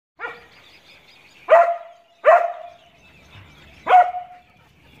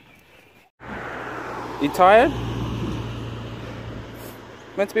You tired?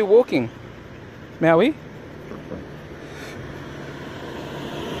 Meant to be walking. Maui?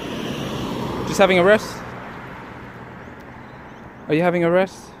 Just having a rest? Are you having a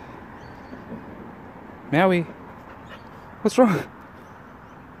rest? Maui? What's wrong? You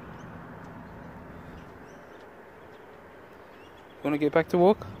want to get back to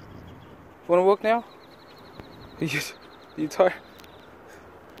walk? You want to walk now? Are you tired?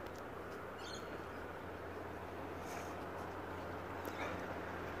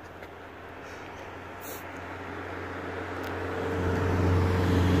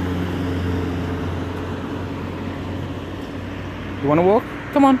 You want to walk?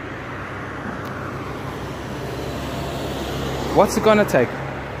 Come on. What's it gonna take?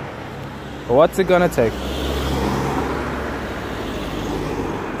 What's it gonna take?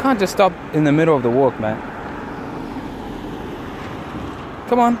 Can't just stop in the middle of the walk, man.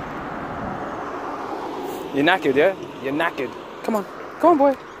 Come on. You're knackered, yeah? You're knackered. Come on. Come on,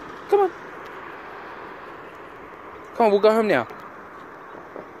 boy. Come on. Come on, we'll go home now.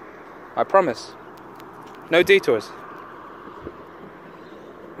 I promise. No detours.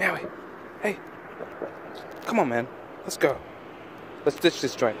 Maui. Hey. Come on, man. Let's go. Let's ditch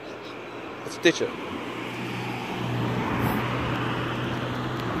this joint. Let's ditch it.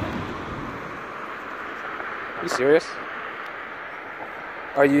 You serious?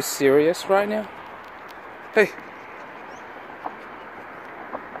 Are you serious right now? Hey.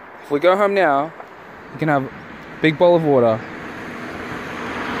 If we go home now, you can have a big bowl of water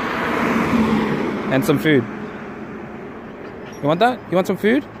and some food. You want that? You want some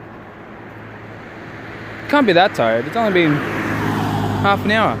food? Can't be that tired. It's only been half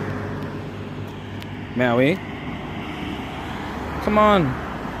an hour. Maui. Come on.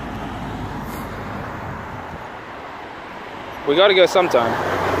 We gotta go sometime.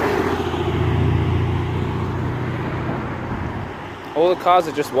 All the cars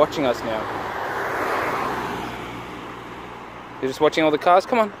are just watching us now. You're just watching all the cars?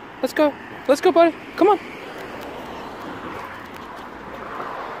 Come on. Let's go. Let's go, buddy. Come on.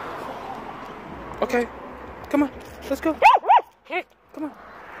 Okay. Come on. Let's go. Come on.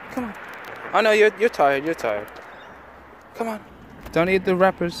 Come on. I know you're tired. You're tired. Come on. Don't eat the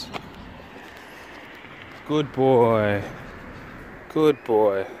wrappers. Good boy. Good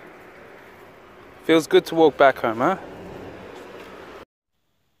boy. Feels good to walk back home, huh?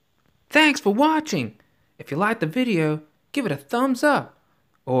 Thanks for watching. If you liked the video, give it a thumbs up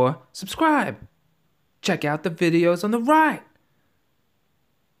or subscribe. Check out the videos on the right.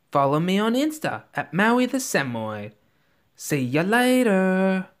 Follow me on Insta at Maui the Samoyed. See ya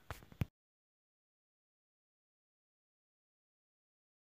later.